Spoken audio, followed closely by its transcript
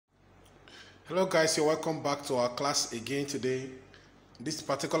Hello guys, you're welcome back to our class again today. In this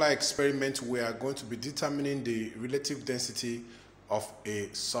particular experiment, we are going to be determining the relative density of a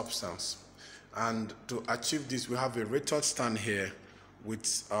substance. And to achieve this, we have a retort stand here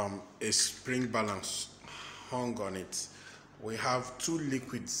with a spring balance hung on it. We have two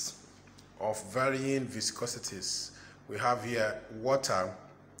liquids of varying viscosities. We have here water,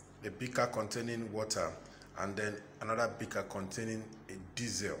 a beaker containing water, and then another beaker containing a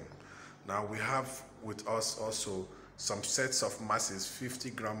diesel. Now we have with us also some sets of masses,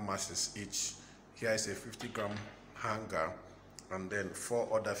 50-gram masses each. Here is a 50-gram hanger, and then 4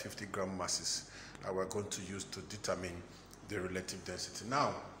 other 50-gram masses that we're going to use to determine the relative density.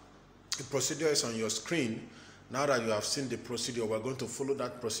 Now, the procedure is on your screen. Now that you have seen the procedure, we're going to follow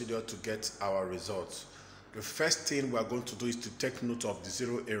that procedure to get our results. The first thing we're going to do is to take note of the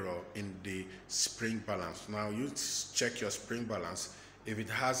zero error in the spring balance. Now you check your spring balance. If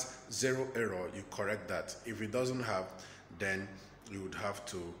it has zero error, you correct that. If it doesn't have, then you would have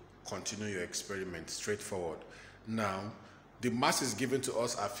to continue your experiment straightforward. Now, the masses given to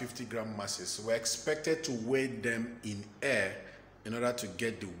us are 50-gram masses. We're expected to weigh them in air in order to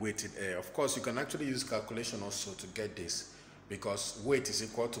get the weight in air. Of course, you can actually use calculation also to get this, because weight is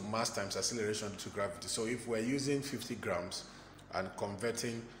equal to mass times acceleration to gravity. So if we're using 50 grams and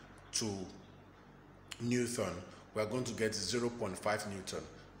converting to Newton, we're going to get 0.5 Newton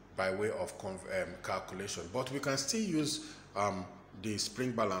by way of calculation. But we can still use the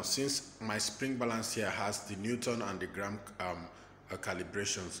spring balance, since my spring balance here has the Newton and the gram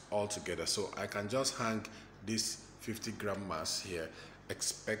calibrations all together. So I can just hang this 50-gram mass here,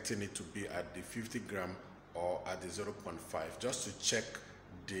 expecting it to be at the 50-gram or at the 0.5, just to check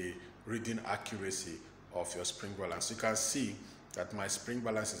the reading accuracy of your spring balance. You can see that my spring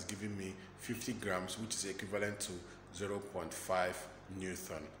balance is giving me 50 grams, which is equivalent to 0.5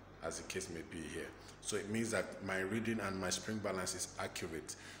 Newton, as the case may be here. So it means that my reading and my spring balance is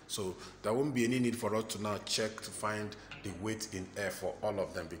accurate. So there won't be any need for us to now check to find the weight in air for all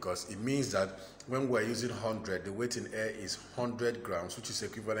of them, because it means that when we're using 100, the weight in air is 100 grams, which is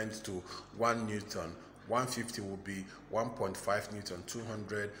equivalent to 1 Newton. 150 will be 1.5 Newton,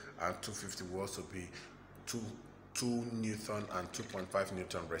 200 and 250 will also be 2 Newton and 2.5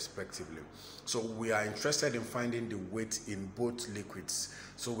 Newton respectively. So we are interested in finding the weight in both liquids.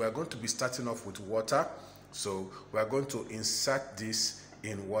 So we are going to be starting off with water. So we are going to insert this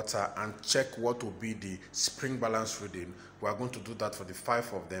in water and check what will be the spring balance reading. We are going to do that for the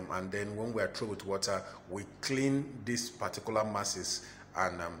 5 of them, and then when we are through with water, we clean these particular masses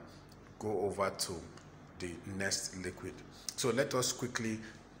and go over to the next liquid. So let us quickly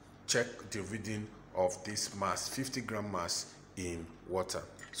check the reading of this mass, 50-gram mass in water.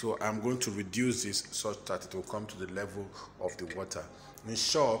 So I'm going to reduce this such that it will come to the level of the water.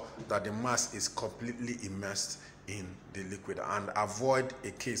 Ensure that the mass is completely immersed in the liquid, and avoid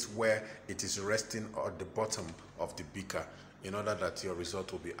a case where it is resting at the bottom of the beaker, in order that your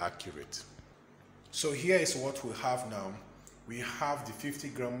result will be accurate. So here is what we have now. We have the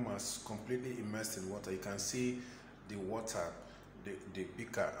 50-gram mass completely immersed in water. You can see the water, the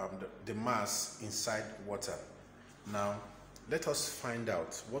beaker, the mass inside water. Now, let us find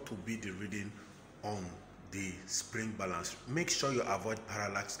out what will be the reading on the spring balance. Make sure you avoid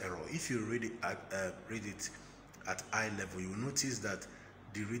parallax error. If you read it at eye level, you will notice that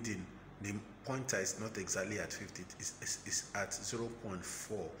the reading, the pointer is not exactly at 50, it's at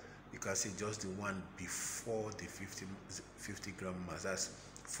 0.4. You can see just the one before the 50-gram mass. That's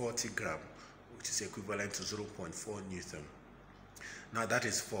 40 gram, which is equivalent to 0.4 Newton. Now that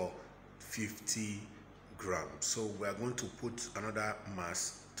is for 50 grams. So we are going to put another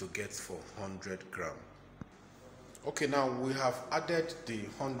mass to get for 100 gram. Okay, now we have added the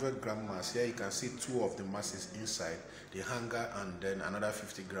 100-gram mass. Here you can see 2 of the masses inside, the hanger and then another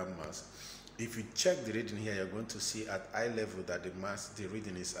 50-gram mass. If you check the reading here, you're going to see at eye level that the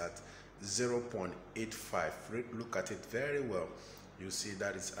reading is at 0.85. Look at it very well. You see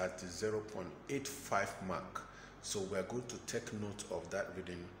that it's at the 0.85 mark. So we're going to take note of that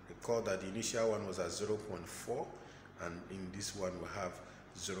reading. Recall that the initial one was at 0.4, and in this one we have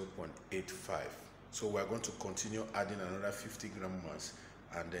 0.85. So we're going to continue adding another 50-gram mass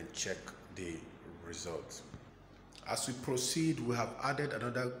and then check the results. As we proceed, we have added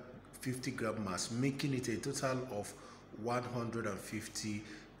another 50-gram mass, making it a total of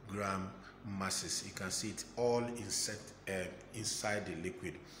 150-gram masses. You can see it all inside the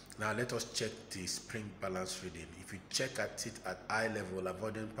liquid. Now let us check the spring balance reading. If you check at it at eye level,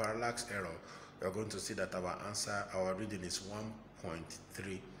 avoiding parallax error, we are going to see that our reading is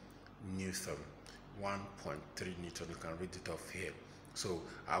 1.3 Newton. 1.3 Newton. You can read it off here. So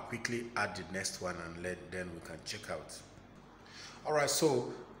I'll quickly add the next one and then we can check out. All right,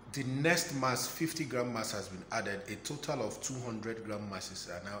 so the next mass, 50 gram mass, has been added. A total of 200 gram masses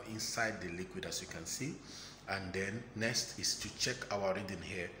are now inside the liquid, as you can see. And then next is to check our reading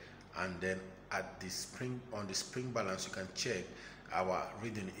here, and then at the spring, on the spring balance, you can check our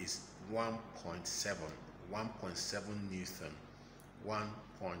reading is 1.7 Newton,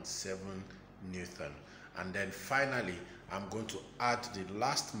 1.7 Newton. And then finally, I'm going to add the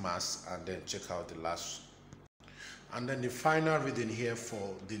last mass and then check out the last. And then the final reading here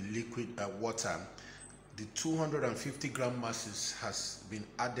for the liquid water, the 250 gram masses has been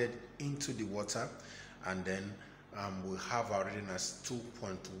added into the water, and then we have our reading as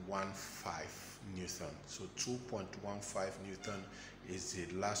 2.15 Newton. So 2.15 Newton is the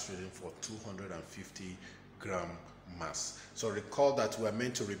last reading for 250 gram mass. So recall that we are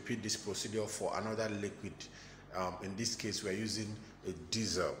meant to repeat this procedure for another liquid. In this case, we are using a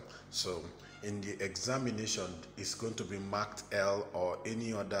diesel. So in the examination, it's going to be marked L or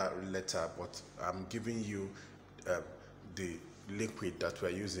any other letter, but I'm giving you the liquid that we're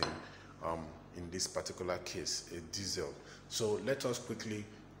using in this particular case, a diesel. So let us quickly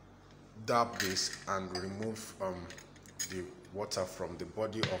dab this and remove the water from the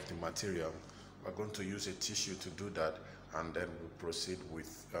body of the material. We're going to use a tissue to do that, and then we'll proceed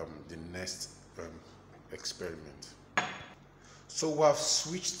with the next experiment. So we have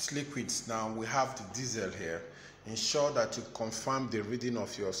switched liquids now. We have the diesel here. Ensure that you confirm the reading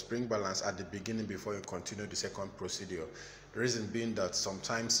of your spring balance at the beginning before you continue the second procedure. The reason being that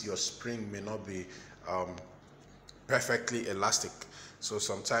sometimes your spring may not be perfectly elastic. So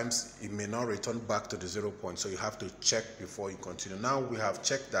sometimes it may not return back to the 0 point. So you have to check before you continue. Now we have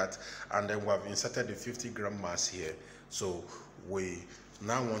checked that, and then we have inserted the 50 gram mass here. So we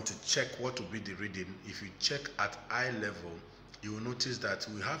now want to check what will be the reading. If you check at eye level, you will notice that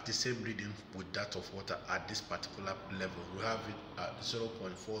we have the same reading with that of water at this particular level. We have it at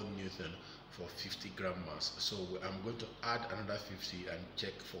 0.4 Newton for 50 gram mass. So I'm going to add another 50 and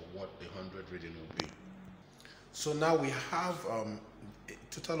check for what the 100 reading will be. So now we have a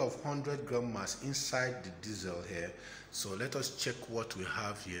total of 100 gram mass inside the diesel here. So let us check what we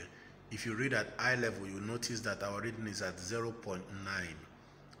have here. If you read at eye level, you will notice that our reading is at 0.9.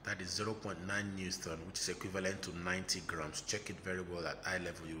 That is 0.9 Newton, which is equivalent to 90 grams. Check it very well at eye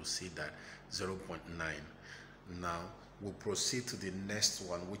level. You will see that 0.9. Now we'll proceed to the next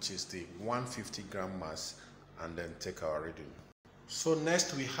one, which is the 150 gram mass, and then take our reading. So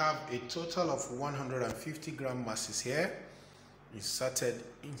next we have a total of 150 gram masses here inserted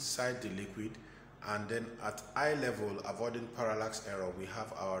inside the liquid, and then at eye level, avoiding parallax error, we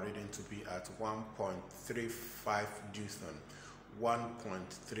have our reading to be at 1.35 Newton.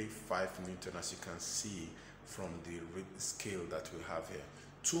 1.35 Newton, as you can see from the scale that we have here.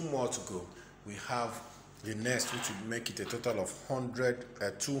 2 more to go. We have the next, which will make it a total of 200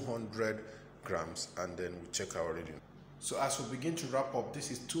 grams, and then we check our reading. So as we begin to wrap up, this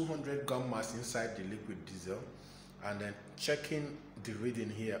is 200 gram mass inside the liquid diesel, and then checking the reading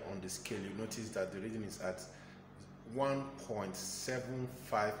here on the scale, you notice that the reading is at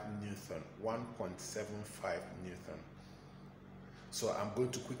 1.75 Newton. 1.75 Newton. So I'm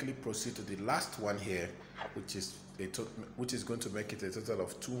going to quickly proceed to the last one here, which is going to make it a total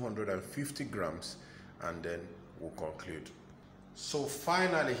of 250 grams, and then we'll conclude. So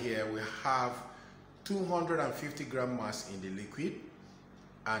finally here we have 250 gram mass in the liquid,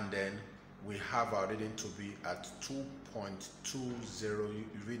 and then we have our reading to be at 2.20. You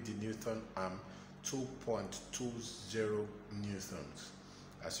read the Newton, 2.20 newtons.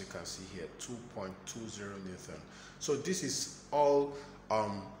 As you can see here, 2.20 Newton. So this is all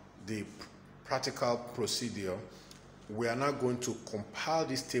the practical procedure. We are now going to compile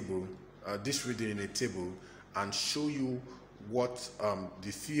this table, this reading in a table, and show you what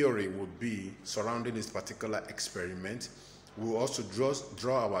the theory would be surrounding this particular experiment. We'll also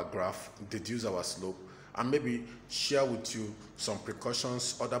draw our graph, deduce our slope, and maybe share with you some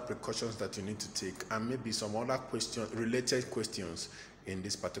precautions, other precautions that you need to take, and maybe some other related questions in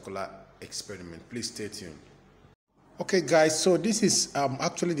this particular experiment. Please stay tuned. Okay guys, so this is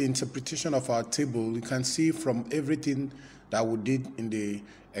actually the interpretation of our table. You can see from everything that we did in the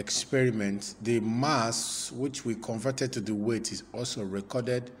experiment, the mass which we converted to the weight is also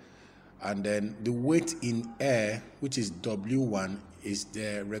recorded, and then the weight in air, which is W1, is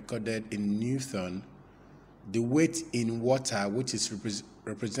there recorded in Newton. The weight in water, which is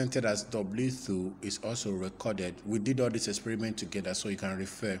represented as W2, is also recorded. We did all this experiment together, so you can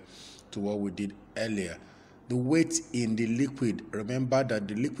refer to what we did earlier. The weight in the liquid, remember that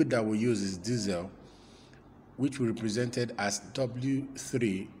the liquid that we use is diesel. which we represented as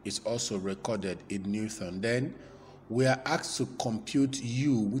W3, is also recorded in Newton. Then we are asked to compute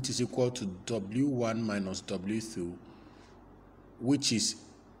U, which is equal to W1 minus W2, which is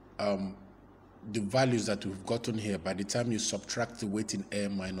the values that we've gotten here by the time you subtract the weight in air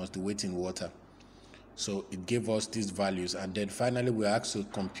minus the weight in water. So it gave us these values. And then finally we are asked to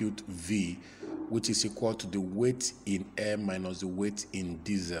compute V, which is equal to the weight in air minus the weight in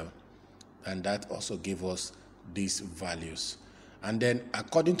diesel. And that also gave us these values. And then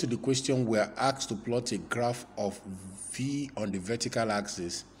according to the question, we are asked to plot a graph of V on the vertical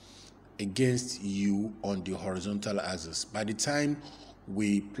axis against U on the horizontal axis. By the time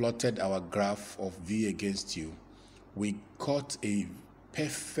we plotted our graph of V against U, we got a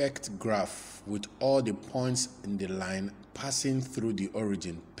perfect graph with all the points in the line passing through the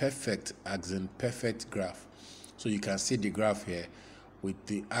origin. Perfect, as in perfect graph. So you can see the graph here with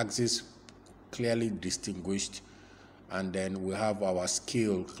the axis clearly distinguished, and then we have our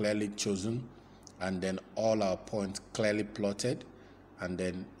scale clearly chosen, and then all our points clearly plotted, and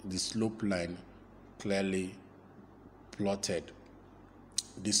then the slope line clearly plotted.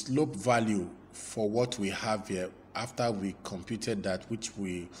 The slope value for what we have here, after we computed that, which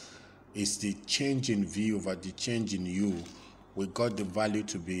is the change in V over the change in U, we got the value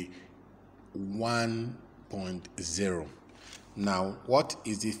to be 1.0. Now, what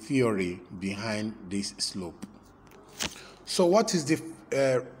is the theory behind this slope? So what is the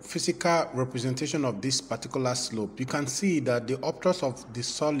physical representation of this particular slope? You can see that the upthrust of the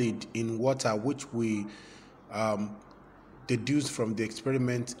solid in water, which we deduced from the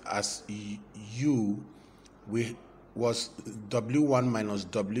experiment as U, was W1 minus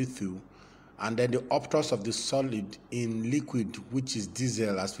W2, and then the upthrust of the solid in liquid, which is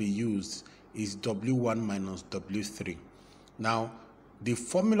diesel as we used, is W1 minus W3. Now, the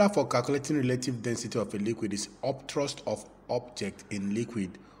formula for calculating relative density of a liquid is upthrust of object in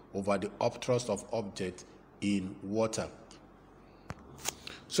liquid over the upthrust of object in water.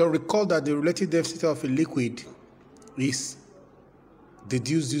 So recall that the relative density of a liquid is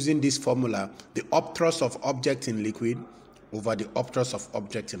deduced using this formula, the upthrust of object in liquid over the upthrust of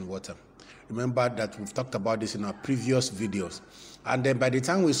object in water. Remember that we've talked about this in our previous videos. And then by the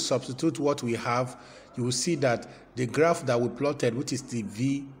time we substitute what we have, you will see that the graph that we plotted, which is the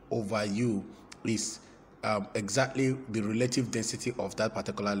V over U, is exactly the relative density of that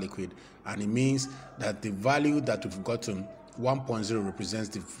particular liquid. And it means that the value that we've gotten, 1.0, represents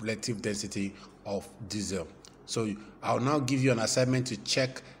the relative density of diesel. So I'll now give you an assignment to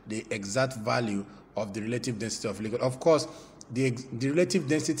check the exact value of the relative density of liquid. Of course, the relative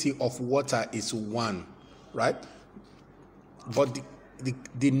density of water is 1, right? But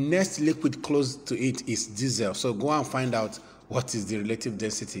the next liquid close to it is diesel. So go and find out what is the relative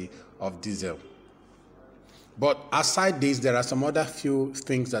density of diesel. But aside this, there are some other few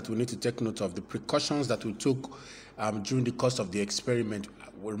things that we need to take note of. The precautions that we took during the course of the experiment.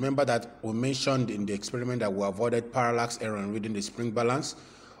 Remember that we mentioned in the experiment that we avoided parallax error in reading the spring balance.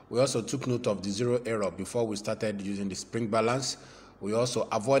 We also took note of the zero error before we started using the spring balance. We also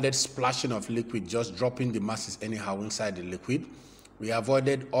avoided splashing of liquid, just dropping the masses anyhow inside the liquid. We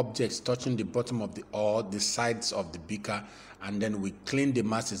avoided objects touching the bottom of the sides of the beaker, and then we cleaned the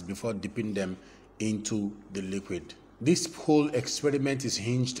masses before dipping them into the liquid. This whole experiment is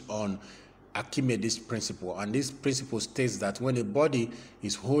hinged on Archimedes' principle, and this principle states that when a body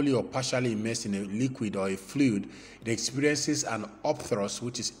is wholly or partially immersed in a liquid or a fluid, it experiences an upthrust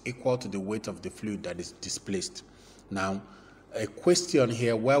which is equal to the weight of the fluid that is displaced. Now, a question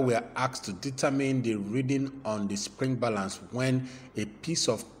here where we are asked to determine the reading on the spring balance when a piece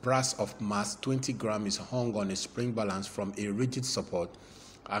of brass of mass 20 grams is hung on a spring balance from a rigid support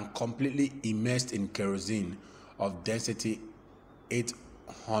and completely immersed in kerosene of density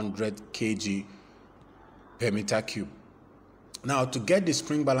 800 kg per meter cube. Now, to get the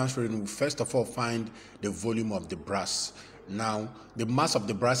spring balance reading, we first of all find the volume of the brass. Now, the mass of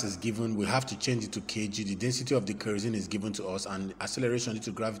the brass is given, we have to change it to kg. The density of the kerosene is given to us, and acceleration due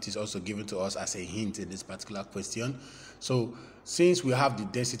to gravity is also given to us as a hint in this particular question. So, since we have the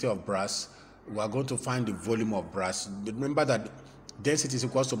density of brass, we are going to find the volume of brass. Remember that density is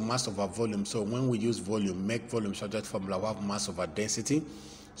equal to mass over volume. So when we use volume, make volume subject formula, we have mass over density.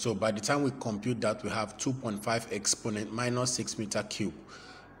 So by the time we compute that, we have 2.5 exponent minus 6 meter cube.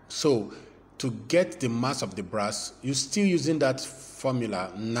 So to get the mass of the brass, you're still using that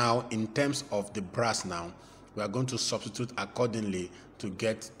formula. Now in terms of the brass now, we are going to substitute accordingly to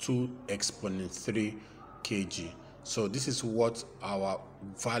get 2 exponent 3 kg. So this is what our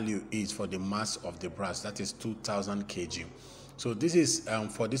value is for the mass of the brass, that is 2000 kg. So this is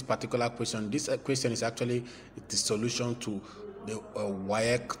for this particular question. This question is actually the solution to the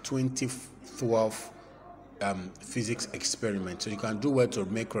WAEC 2012 physics experiment. So you can do well to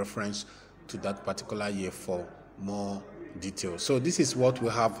make reference to that particular year for more details. So this is what we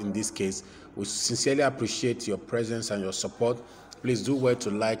have in this case. We sincerely appreciate your presence and your support. Please do well to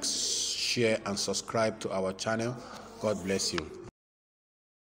like, share, and subscribe to our channel. God bless you.